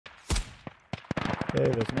Okay,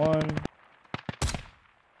 there's one.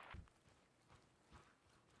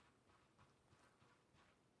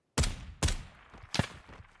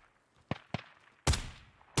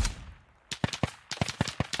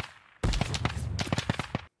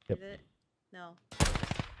 Did it? No.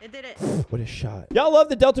 It did it. What a shot. Y'all love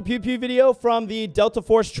the Delta Pew Pew video from the Delta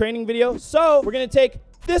Force training video. So we're going to take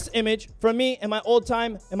this image from me and my old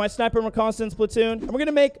time and my sniper and reconnaissance platoon. And we're going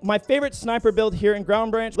to make my favorite sniper build here in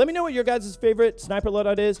Ground Branch. Let me know what your guys' favorite sniper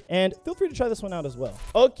loadout is. And feel free to try this one out as well.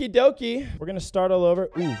 Okie dokie. We're going to start all over.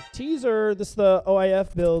 Ooh, teaser. This is the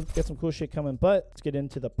OIF build. Get some cool shit coming. But let's get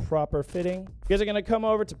into the proper fitting. You guys are going to come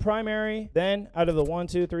over to primary. Then out of the 1,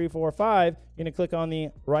 2, 3, 4, 5, you're going to click on the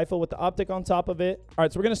rifle with the optic on top of it. All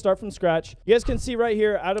right, so we're going to start from scratch. You guys can see right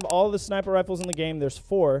here, out of all the sniper rifles in the game, there's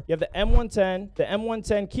 4. You have the M110, the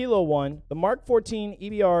M110 Kilo 1, the Mark 14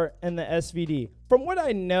 EBR, and the SVD. From what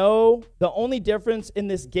I know, the only difference in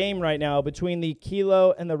this game right now between the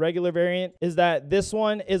Kilo and the regular variant is that this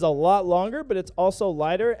one is a lot longer, but it's also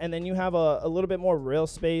lighter, and then you have a little bit more rail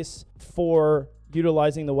space for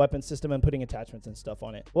utilizing the weapon system and putting attachments and stuff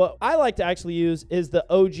on it. What I like to actually use is the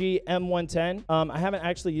OG M110. I haven't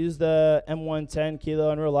actually used the M110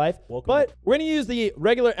 Kilo in real life, but we're going to use the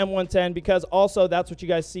regular M110 because also that's what you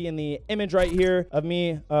guys see in the image right here of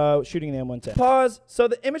me shooting the M110. Pause. So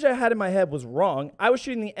the image I had in my head was wrong. I was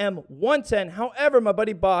shooting the M110. However, my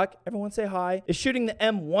buddy Bach, everyone say hi, is shooting the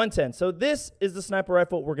M110. So this is the sniper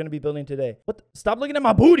rifle we're going to be building today. What? Stop looking at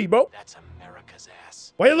my booty, bro. That's America's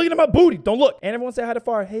ass. Why are you looking at my booty? Don't look. And everyone say hi to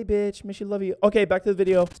Far. Hey, bitch. Miss you, love you. Okay, back to the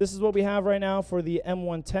video. This is what we have right now for the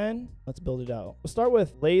M110. Let's build it out. We'll start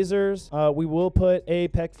with lasers. We will put a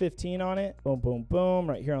PEC 15 on it. Boom, boom, boom.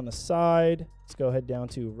 Right here on the side. Let's go ahead down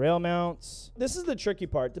to rail mounts. This is the tricky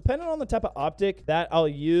part. Depending on the type of optic that I'll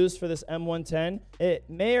use for this M110, it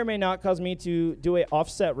may or may not cause me to do a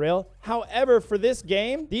offset rail. However, for this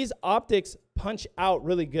game, these optics punch out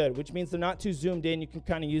really good, which means they're not too zoomed in. You can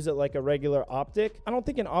kind of use it like a regular optic. I don't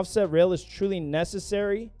think an offset rail is truly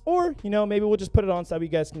necessary, or, you know, maybe we'll just put it on so you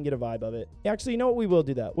guys can get a vibe of it. Actually, you know what? We will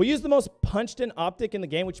do that. We'll use the most punched in optic in the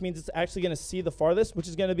game, which means it's actually going to see the farthest, which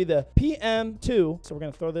is going to be the PM2. So we're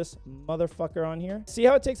going to throw this motherfucker on here. See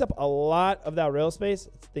how it takes up a lot of that rail space?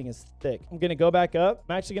 This thing is thick. I'm going to go back up.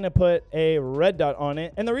 I'm actually going to put a red dot on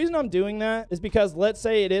it. And the reason I'm doing that is because let's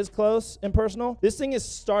say it is close and personal. This thing is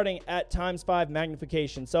starting at ×5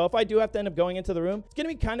 magnification. So if I do have to end up going into the room, it's going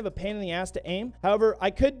to be kind of a pain in the ass to aim. However,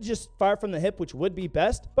 I could just fire from the hip, which would be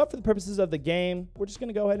best. But for the purposes of the game, we're just going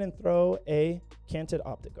to go ahead and throw a canted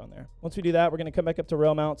optic on there. Once we do that, we're going to come back up to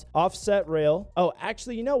rail mounts, offset rail. Oh,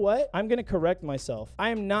 actually, you know what? I'm going to correct myself. I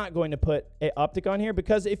am not going to put a optic on here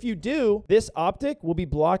because if you do, this optic will be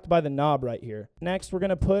blocked by the knob right here. Next, we're going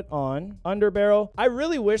to put on underbarrel. I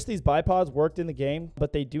really wish these bipods worked in the game,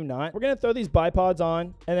 but they do not. We're going to throw these bipods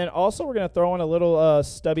on, and then also we're going to throw on a little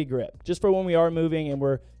stubby grip just for when we are moving and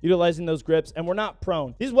we're utilizing those grips and we're not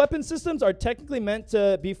prone. These weapon systems are technically meant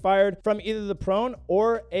to be fired from either the prone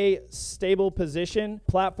or a stable position,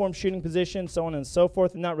 platform shooting position, so on and so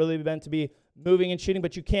forth, and not really meant to be moving and shooting,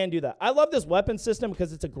 but you can do that. I love this weapon system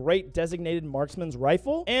because it's a great designated marksman's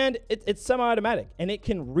rifle, and it's semi-automatic, and it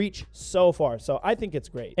can reach so far. So I think it's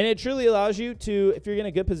great. And it truly allows you to, if you're in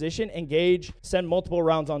a good position, engage, send multiple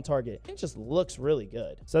rounds on target. It just looks really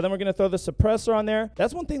good. So then we're going to throw the suppressor on there.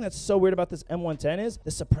 That's one thing that's so weird about this M110 is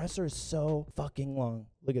the suppressor is so fucking long.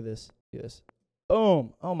 Look at this. Look at this.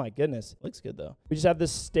 Boom. Oh my goodness. Looks good though. We just have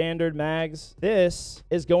this standard mags. This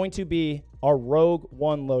is going to be our Rogue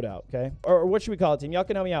 1 loadout, okay? Or what should we call it, team? Y'all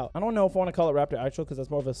can help me out. I don't know if I want to call it Raptor Actual because that's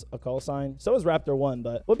more of a call sign. So is Raptor 1,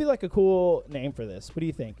 but what would be like a cool name for this? What do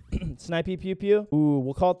you think? Snipey Pew Pew? Ooh,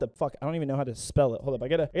 we'll call it the fuck. I don't even know how to spell it. Hold up. I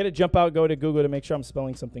gotta jump out, go to Google to make sure I'm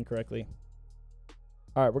spelling something correctly.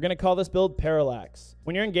 All right, we're going to call this build Parallax.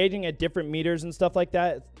 When you're engaging at different meters and stuff like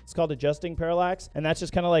that, it's called adjusting parallax, and that's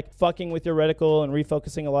just kind of like fucking with your reticle and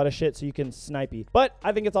refocusing a lot of shit so you can snipey. But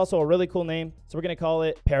I think it's also a really cool name, so we're going to call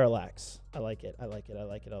it Parallax. I like it. I like it. I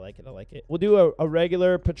like it. I like it. I like it. We'll do a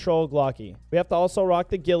regular patrol Glocky. We have to also rock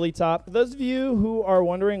the ghillie top. For those of you who are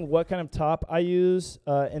wondering what kind of top I use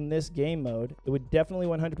in this game mode, it would definitely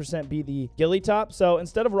 100% be the ghillie top. So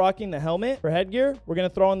instead of rocking the helmet for headgear, we're going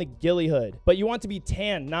to throw on the ghillie hood. But you want to be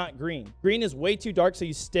tan, not green. Green is way too dark, so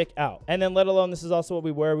you stick out. And then let alone, this is also what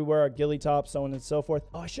we wear. We wear our ghillie top, so on and so forth.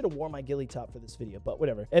 Oh, I should have worn my ghillie top for this video, but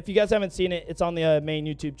whatever. If you guys haven't seen it, it's on the main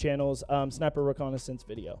YouTube channel's Sniper Reconnaissance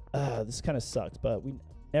video. This kind of sucks, but we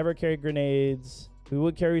never carry grenades. We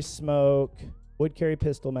would carry smoke, would carry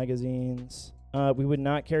pistol magazines. We would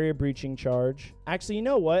not carry a breaching charge. Actually, you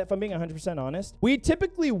know what? If I'm being 100% honest, we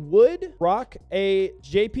typically would rock a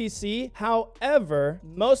JPC. However,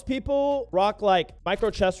 most people rock like micro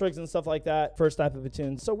chest rigs and stuff like that, first type of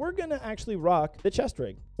platoon. So we're going to actually rock the chest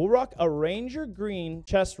rig. We'll rock a Ranger green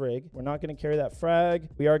chest rig. We're not going to carry that frag.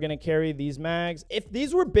 We are going to carry these mags. If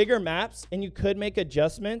these were bigger maps and you could make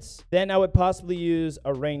adjustments, then I would possibly use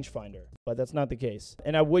a rangefinder. But that's not the case.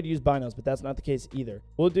 And I would use binos, but that's not the case either.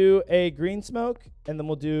 We'll do a green smoke, and then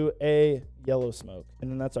we'll do a yellow smoke. And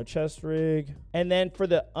then that's our chest rig. And then for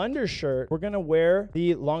the undershirt, we're going to wear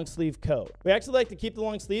the long sleeve coat. We actually like to keep the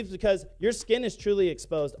long sleeves because your skin is truly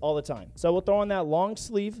exposed all the time. So we'll throw on that long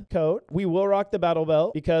sleeve coat. We will rock the battle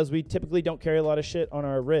belt because we typically don't carry a lot of shit on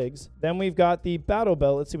our rigs. Then we've got the battle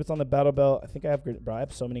belt. Let's see what's on the battle belt. I think I have, bro, I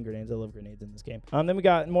have so many grenades. I love grenades in this game. Then we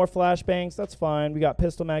got more flashbangs. That's fine. We got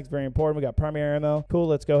pistol mags, very important. We got primary ammo. Cool.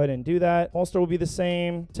 Let's go ahead and do that. Holster will be the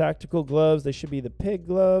same. Tactical gloves. They should be the pig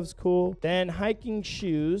gloves. Cool. Then hiking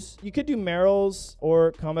shoes. You could do Merrells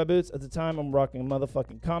or combat boots. At the time, I'm rocking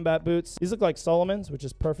motherfucking combat boots. These look like Solomon's, which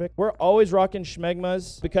is perfect. We're always rocking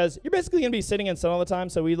Schmegmas because you're basically going to be sitting in sun all the time.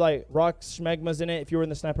 So we like rock Schmegmas in it if you were in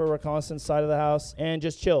the sniper reconnaissance side of the house and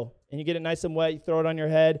just chill. And you get it nice and wet, you throw it on your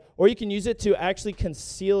head, or you can use it to actually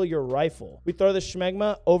conceal your rifle. We throw the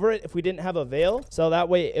Schmegma over it if we didn't have a veil, so that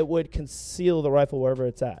way it would conceal the rifle wherever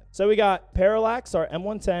it's at. So we got Parallax, our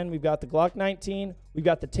M110, we've got the Glock 19, we've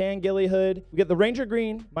got the tan ghillie hood, we got the Ranger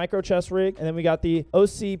green micro chest rig, and then we got the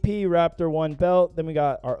OCP Raptor 1 belt, then we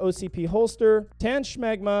got our OCP holster, tan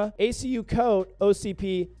Schmegma, ACU coat,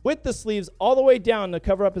 OCP, with the sleeves all the way down to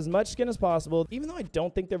cover up as much skin as possible. Even though I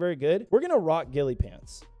don't think they're very good, we're gonna rock ghillie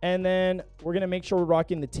pants. And then we're going to make sure we're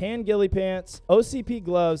rocking the tan ghillie pants, OCP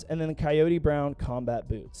gloves, and then the Coyote Brown combat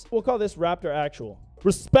boots. We'll call this Raptor Actual.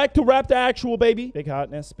 Respect to Raptor Actual, baby. Big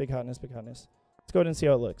hotness, big hotness, big hotness. Let's go ahead and see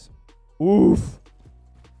how it looks. Oof.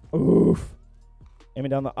 Oof. Aiming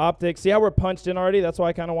down the optics. See how we're punched in already? That's why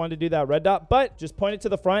I kind of wanted to do that red dot. But just point it to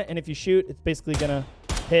the front, and if you shoot, it's basically going to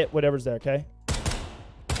hit whatever's there, okay?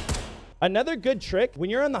 Another good trick,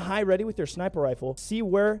 when you're on the high ready with your sniper rifle, see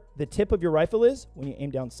where the tip of your rifle is when you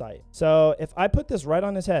aim down sight. So if I put this right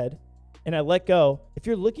on his head and I let go, if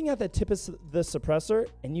you're looking at the tip of the suppressor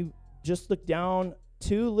and you just look down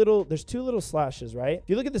there's two little slashes, right? If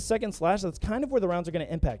you look at the second slash, that's kind of where the rounds are going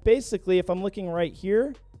to impact. Basically, if I'm looking right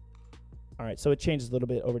here, all right, so it changes a little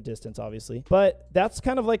bit over distance, obviously. But that's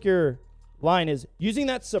kind of like your line is using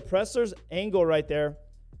that suppressor's angle right there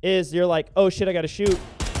is you're like, oh shit, I got to shoot.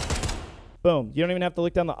 Boom. You don't even have to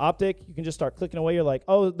look down the optic. You can just start clicking away. You're like,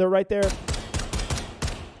 oh, they're right there.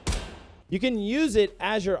 You can use it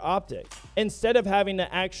as your optic instead of having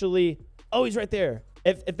to actually, oh, he's right there.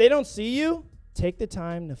 If they don't see you, take the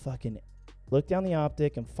time to fucking look down the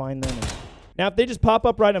optic and find them. Now, if they just pop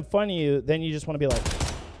up right in front of you, then you just want to be like,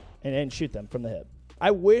 and shoot them from the hip. I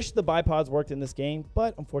wish the bipods worked in this game,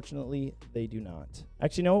 but unfortunately, they do not.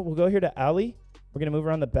 Actually, no, we'll go here to alley. We're going to move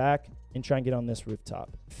around the back and try and get on this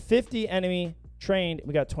rooftop. 50 enemy trained.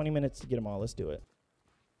 We got 20 minutes to get them all. Let's do it.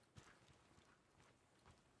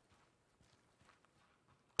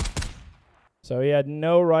 So he had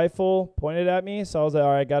no rifle pointed at me. So I was like, all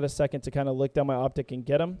right, I got a second to kind of look down my optic and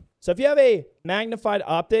get him. So if you have a magnified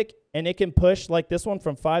optic and it can push like this one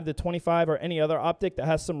from 5 to 25 or any other optic that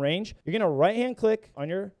has some range, you're going to right-hand click on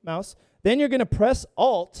your mouse. Then you're going to press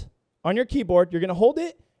Alt on your keyboard. You're going to hold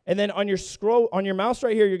it. And then on your mouse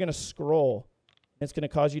right here, you're going to scroll. It's going to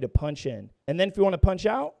cause you to punch in. And then if you want to punch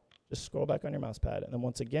out, just scroll back on your mouse pad. And then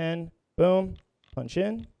once again, boom, punch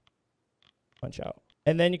in, punch out.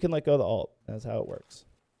 And then you can let go of the Alt. That's how it works.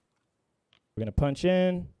 We're going to punch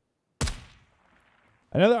in.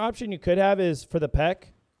 Another option you could have is for the PEC.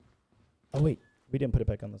 Oh, wait. We didn't put a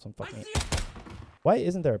PEC on this one. Fucking Why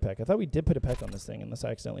isn't there a PEC? I thought we did put a PEC on this thing unless I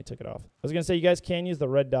accidentally took it off. I was going to say you guys can use the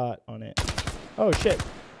red dot on it. Oh, shit.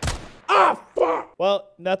 Ah, fuck! Well,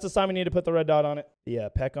 that's a sign we need to put the red dot on it.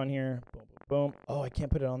 The PEC on here. Boom, boom, boom. Oh, I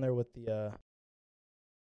can't put it on there with the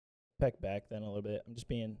PEC back then a little bit. I'm just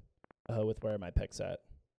being with where my PEC's at.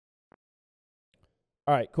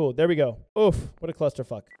 All right, cool. There we go. Oof, what a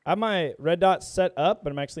clusterfuck. I have my red dot set up,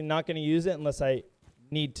 but I'm actually not going to use it unless I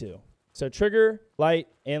need to. So trigger, light,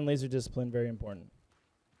 and laser discipline, very important.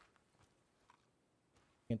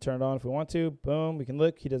 We can turn it on if we want to. Boom, we can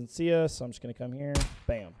look. He doesn't see us, so I'm just going to come here.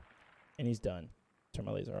 Bam. And he's done. Turn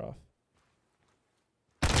my laser off.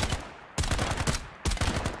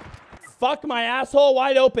 Fuck my asshole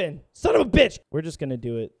wide open. Son of a bitch. We're just going to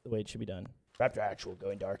do it the way it should be done. Raptor Actual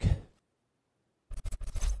going dark.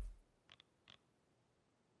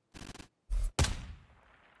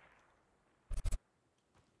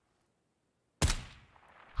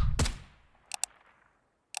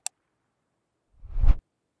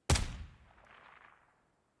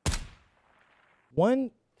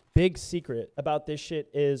 One big secret about this shit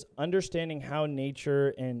is understanding how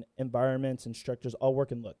nature and environments and structures all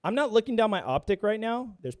work and look. I'm not looking down my optic right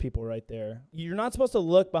now. There's people right there. You're not supposed to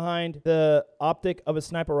look behind the optic of a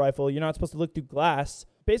sniper rifle. You're not supposed to look through glass.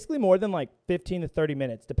 Basically more than like 15 to 30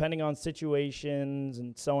 minutes, depending on situations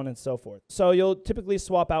and so on and so forth. So you'll typically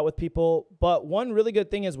swap out with people. But one really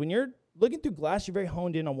good thing is when you're looking through glass, you're very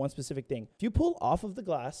honed in on one specific thing. If you pull off of the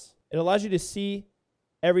glass, it allows you to see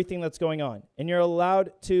everything that's going on. And you're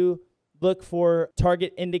allowed to look for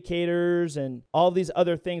target indicators and all these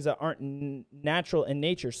other things that aren't natural in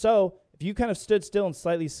nature. So if you kind of stood still and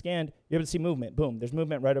slightly scanned, you're able to see movement. Boom, there's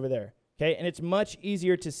movement right over there. Okay, and it's much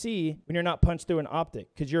easier to see when you're not punched through an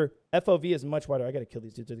optic because your FOV is much wider. I got to kill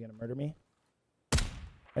these dudes. They're going to murder me.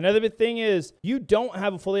 Another big thing is you don't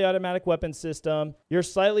have a fully automatic weapon system. You're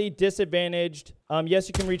slightly disadvantaged. Yes,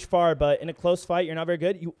 you can reach far, but in a close fight, you're not very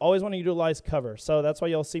good. You always want to utilize cover. So that's why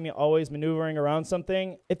you'll see me always maneuvering around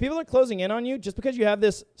something. If people are closing in on you, just because you have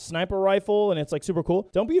this sniper rifle and it's like super cool,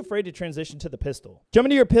 don't be afraid to transition to the pistol.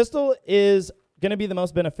 Jumping to your pistol is going to be the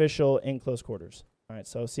most beneficial in close quarters. All right,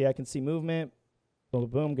 so see, I can see movement. Boom,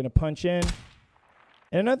 boom, going to punch in.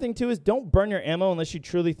 And another thing, too, is don't burn your ammo unless you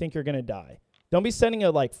truly think you're going to die. Don't be sending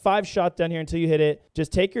a, 5 shot down here until you hit it.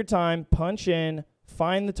 Just take your time, punch in,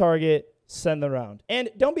 find the target, send the round. And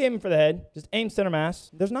don't be aiming for the head. Just aim center mass.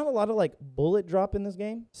 There's not a lot of, bullet drop in this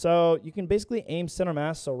game. So you can basically aim center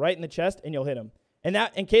mass, so right in the chest, and you'll hit them. And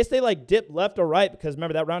that, in case they, dip left or right, because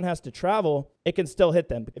remember, that round has to travel, it can still hit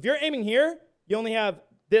them. If you're aiming here, you only have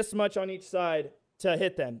this much on each side to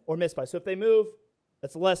hit them or miss by. So if they move,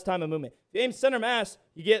 that's less time of movement. If you aim center mass,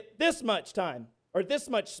 you get this much time or this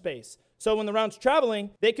much space. So when the round's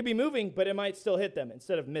traveling, they could be moving, but it might still hit them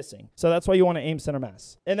instead of missing. So that's why you want to aim center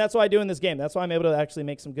mass. And that's what I do in this game. That's why I'm able to actually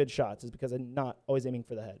make some good shots, is because I'm not always aiming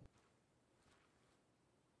for the head.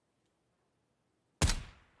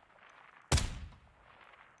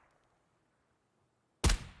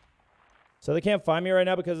 So they can't find me right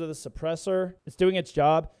now because of the suppressor. It's doing its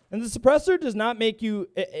job. And the suppressor does not make you,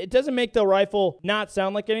 it doesn't make the rifle not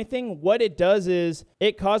sound like anything. What it does is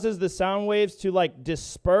it causes the sound waves to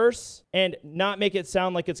disperse and not make it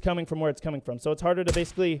sound like it's coming from where it's coming from. So it's harder to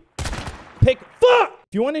basically pick. Fuck!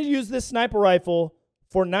 If you want to use this sniper rifle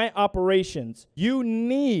for night operations, you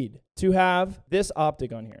need to have this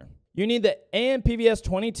optic on here. You need the AMPVS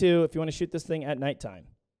 22 if you want to shoot this thing at nighttime.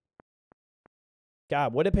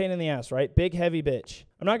 God, what a pain in the ass, right? Big, heavy bitch.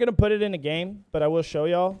 I'm not going to put it in a game, but I will show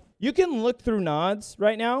y'all. You can look through nods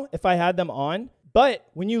right now if I had them on, but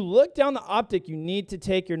when you look down the optic, you need to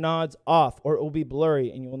take your nods off or it will be blurry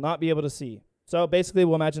and you will not be able to see. So basically,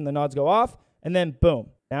 we'll imagine the nods go off and then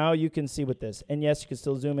boom. Now you can see with this. And yes, you can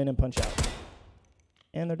still zoom in and punch out.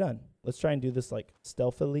 And they're done. Let's try and do this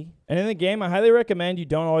stealthily. And in the game, I highly recommend you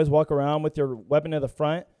don't always walk around with your weapon to the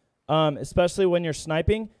front, especially when you're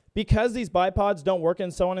sniping. Because these bipods don't work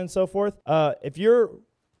and so on and so forth, if you're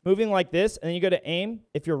moving like this and then you go to aim,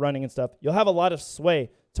 if you're running and stuff, you'll have a lot of sway.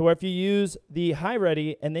 To where if you use the high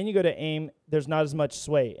ready and then you go to aim, there's not as much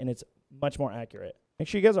sway and it's much more accurate. Make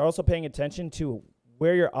sure you guys are also paying attention to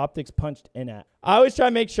where your optic's punched in at. I always try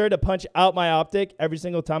to make sure to punch out my optic every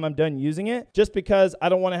single time I'm done using it, just because I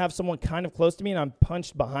don't want to have someone kind of close to me and I'm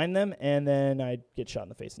punched behind them and then I get shot in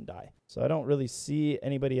the face and die. So I don't really see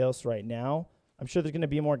anybody else right now. I'm sure there's going to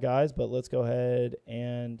be more guys, but let's go ahead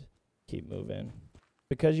and keep moving.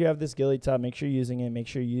 Because you have this ghillie top, make sure you're using it. Make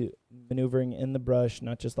sure you're maneuvering in the brush,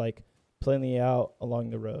 not just plainly out along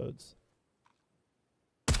the roads.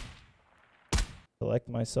 Select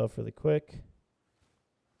myself really quick.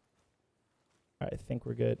 All right, I think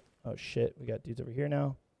we're good. Oh, shit. We got dudes over here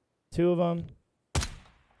now. 2 of them. You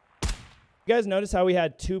guys notice how we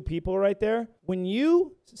had 2 people right there? When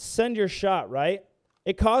you send your shot, right?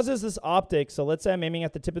 It causes this optic. So let's say I'm aiming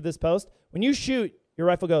at the tip of this post. When you shoot, your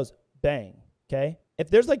rifle goes bang, okay? If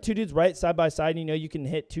there's 2 dudes right side by side and you know you can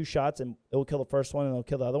hit 2 shots and it will kill the first one and it'll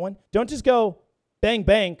kill the other one, don't just go bang,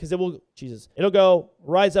 bang, because it'll go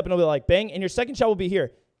rise up and it'll be bang, and your second shot will be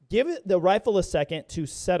here. Give it the rifle a second to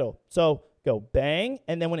settle. So go bang,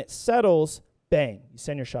 and then when it settles, bang, you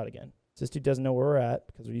send your shot again. So this dude doesn't know where we're at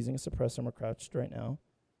because we're using a suppressor and we're crouched right now.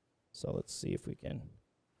 So let's see if we can.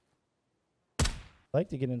 I like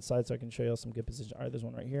to get inside so I can show you all some good position. All right, there's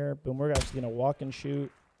one right here. Boom, we're actually going to walk and shoot.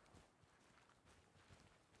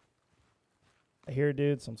 I hear a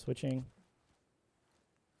dude, so I'm switching.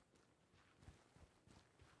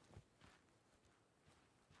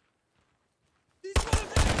 If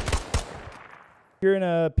you're in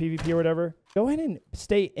a PvP or whatever, go ahead and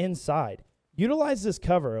stay inside. Utilize this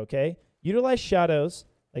cover, okay? Utilize shadows.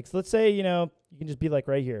 So let's say, you can just be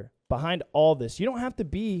right here, behind all this. You don't have to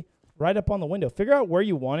be right up on the window. Figure out where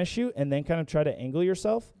you want to shoot and then kind of try to angle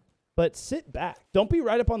yourself. But sit back. Don't be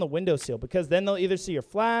right up on the windowsill because then they'll either see your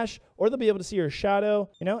flash or they'll be able to see your shadow,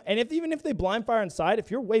 you know? And even if they blind fire inside, if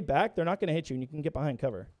you're way back, they're not going to hit you and you can get behind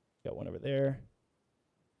cover. Got one over there.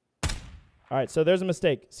 All right, so there's a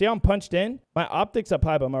mistake. See how I'm punched in? My optic's up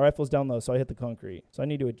high, but my rifle's down low, so I hit the concrete. So I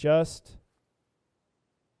need to adjust.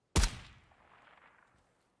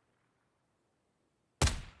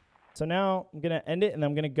 So now I'm going to end it, and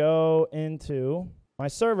I'm going to go into my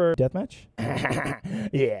server. Deathmatch?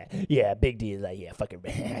 yeah, big deal. Like, yeah, fucking,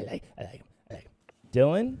 I like him.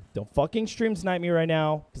 Dylan, don't fucking stream snipe me right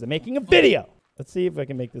now, because I'm making a video. Let's see if I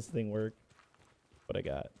can make this thing work. What I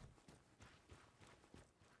got.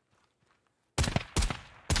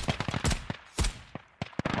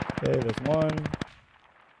 Okay, there's one.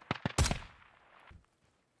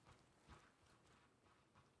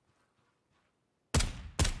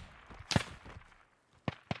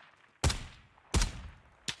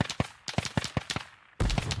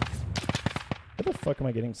 Where the fuck am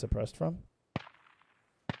I getting suppressed from?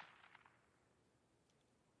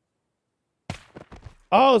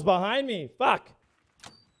 Oh, it's behind me. Fuck.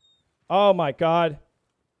 Oh my God.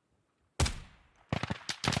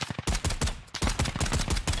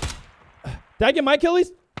 Did I get my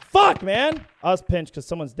killies? Fuck, man. I was pinched because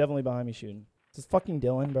someone's definitely behind me shooting. This is fucking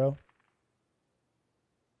Dylan, bro.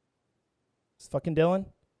 This is fucking Dylan.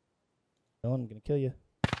 Dylan, I'm gonna kill you.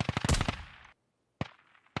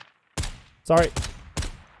 Sorry. It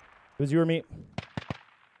was you or me.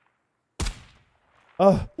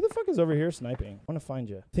 Oh, who the fuck is over here sniping? I want to find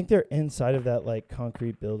you. I think they're inside of that, like,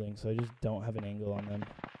 concrete building, so I just don't have an angle on them.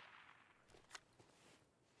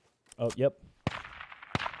 Oh, yep.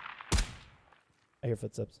 I hear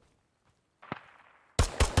footsteps.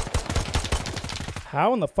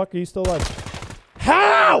 How in the fuck are you still alive?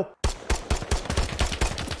 How?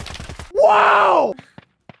 Wow!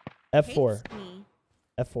 F4.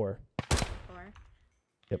 F4. 4.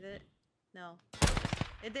 Yep. Did it? No.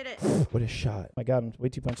 It did it. What a shot. My God, I'm way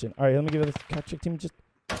too punched in. All right, let me give this cat chick team just...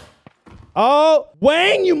 Oh!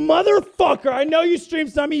 Wang, you motherfucker! I know you stream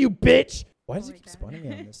snipe me, you bitch! Why does it keep spawning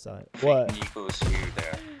me on this side? What? Nikko's here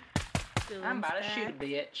there. I'm about to shoot a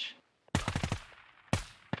bitch.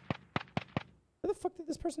 Where the fuck did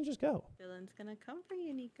this person just go? Dylan's gonna come for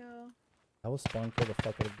you, Nikko. I will spawn kill the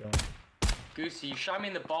fuck out of Dylan. Goosey, you shot me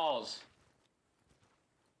in the balls.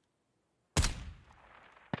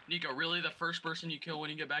 Nikko, really the first person you kill when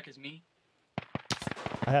you get back is me?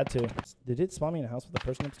 I had to. Did it spawn me in a house with a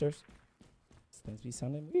person upstairs? These things be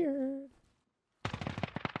sounding weird.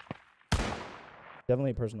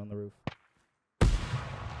 Definitely a person on the roof.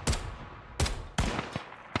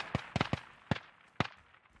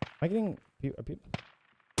 Am I getting... Are people...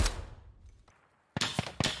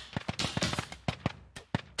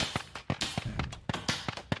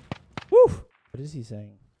 Woo! What is he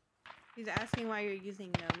saying? He's asking why you're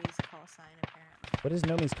using Nomi's call sign, apparently. What is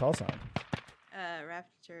Nomi's call sign?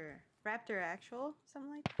 Raptor actual?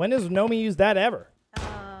 Something like that? When has Nomi used that ever?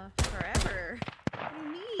 Forever. What do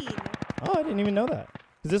you mean? Oh, I didn't even know that.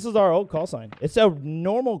 Because this is our old call sign. It's a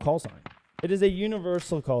normal call sign. It is a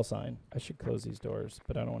universal call sign. I should close these doors,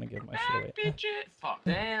 but I don't want to give my shit away. Bitch it. Fuck.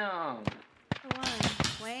 Damn. The one.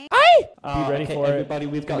 Wayne? Be ready okay, for it. everybody,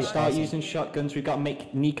 we've got to start using shotguns. We've got to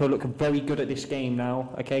make Nikko look very good at this game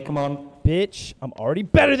now. Okay, come on. Bitch, I'm already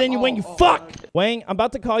better than you, Wang, you fuck! Wang, I'm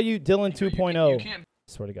about to call you Dylan 2.0. You can't.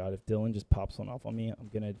 Swear to God, if Dylan just pops one off on me, I'm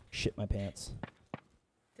gonna shit my pants.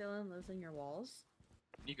 Dylan lives in your walls?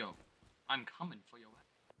 Nikko, I'm coming for your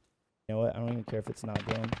ass. You know what? I don't even care if it's not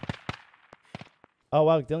Dylan. Oh,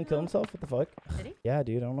 wow, Dylan killed himself? What the fuck? Did he? Yeah,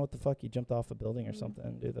 dude, I don't know what the fuck. He jumped off a building or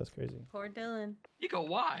something. Dude, that's crazy. Poor Dylan. Nikko,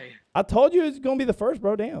 why? I told you it was gonna be the first,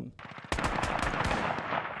 bro. Damn. I'm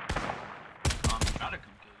gotta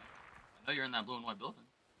come kill you. I know you're in that blue and white building.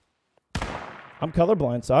 I'm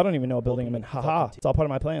colorblind, so I don't even know what building I'm in. Haha. It's all part of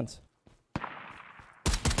my plans.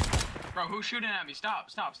 Bro, who's shooting at me? Stop.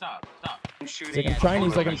 I'm shooting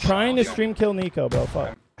He's like, I'm trying to stream kill Nikko, bro.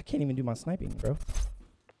 Fuck. I can't even do my sniping, bro.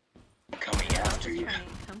 coming after you.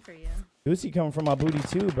 Come for you. Goosey coming from my booty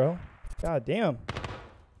too, bro. God damn.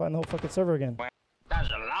 Find the whole fucking server again. That's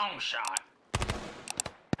a long shot.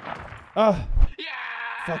 Ah. Yeah!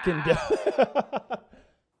 Fucking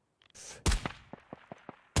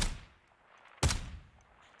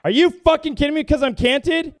Are you fucking kidding me? Because I'm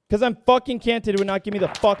canted? Because I'm fucking canted, it would not give me the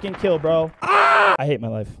fucking kill, bro. Ah! I hate my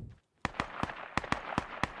life.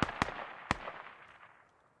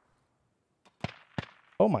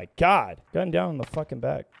 Oh my God. Gun down in the fucking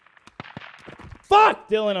back. Fuck,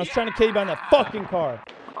 Dylan. I was trying to kill you behind that fucking car.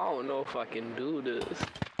 I don't know if I can do this.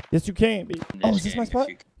 Yes, you can, baby. Oh, is this my game, spot?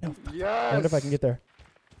 if No. Yes. I wonder if I can get there.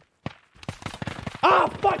 Ah,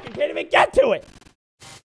 fuck! You can't even get to it.